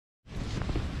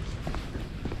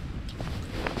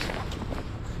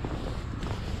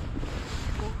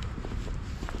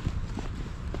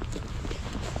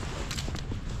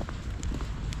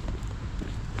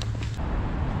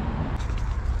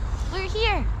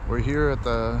We're here at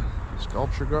the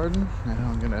Sculpture Garden, and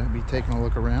I'm gonna be taking a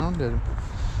look around at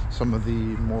some of the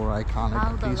more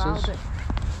iconic pieces.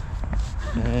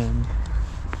 And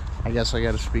I guess I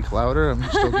gotta speak louder. I'm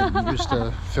still getting used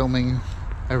to filming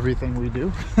everything we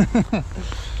do.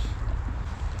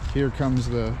 Here comes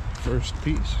the first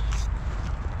piece.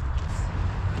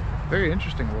 Very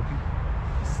interesting looking.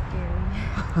 Scary.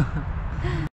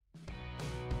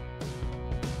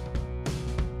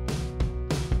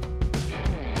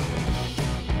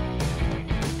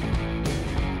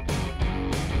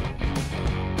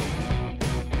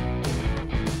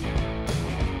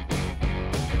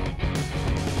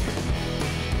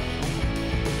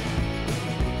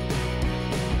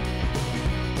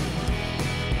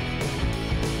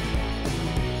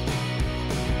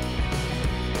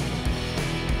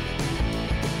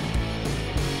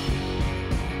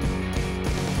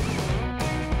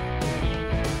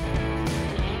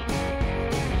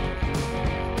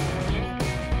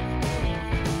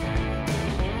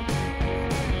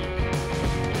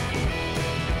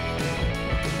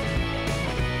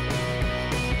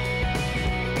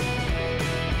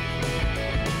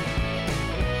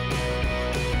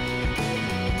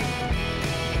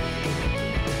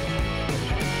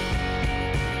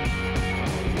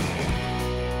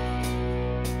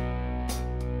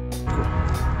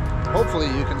 Hopefully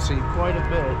you can see quite a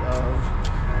bit of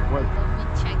what... Let me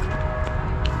check.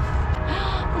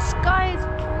 The sky is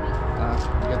pretty.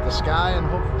 You get the sky, and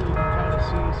hopefully you can kind of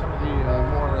see some of the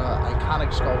more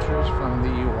iconic sculptures from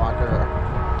the Walker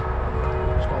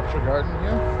Sculpture Garden.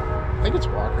 Yeah, I think it's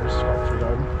Walker's Sculpture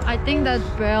Garden. I think that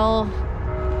bell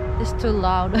is too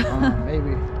loud.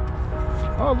 Maybe.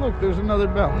 Oh look, there's another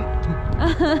bell.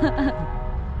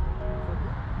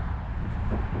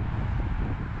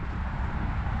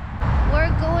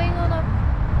 We're going on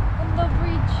the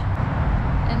bridge,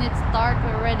 and it's dark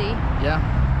already. Yeah.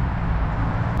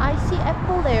 I see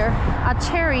apple there. A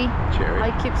cherry. Cherry.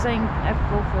 I keep saying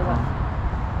apple for that.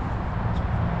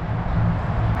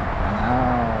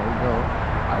 Now we go.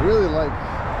 I really like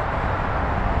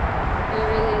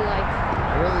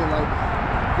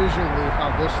visually how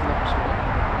this looks.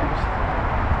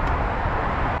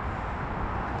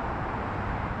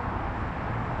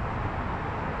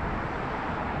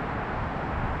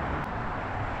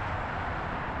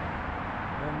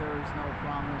 No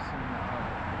promise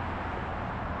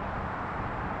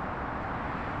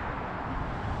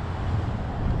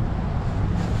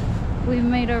We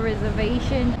made a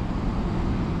reservation,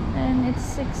 and it's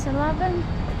 6:11.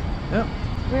 Yep.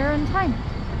 We're on time.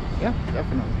 Yeah,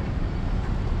 definitely.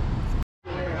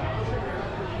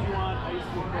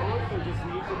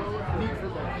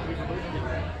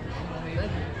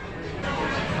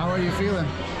 How are you feeling?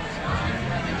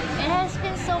 It has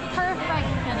been so perfect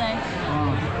today.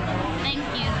 Thank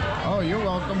you. Oh, you're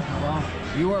welcome. Well,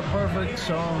 you are perfect,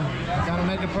 so I gotta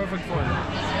make it perfect for you.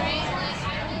 That's right.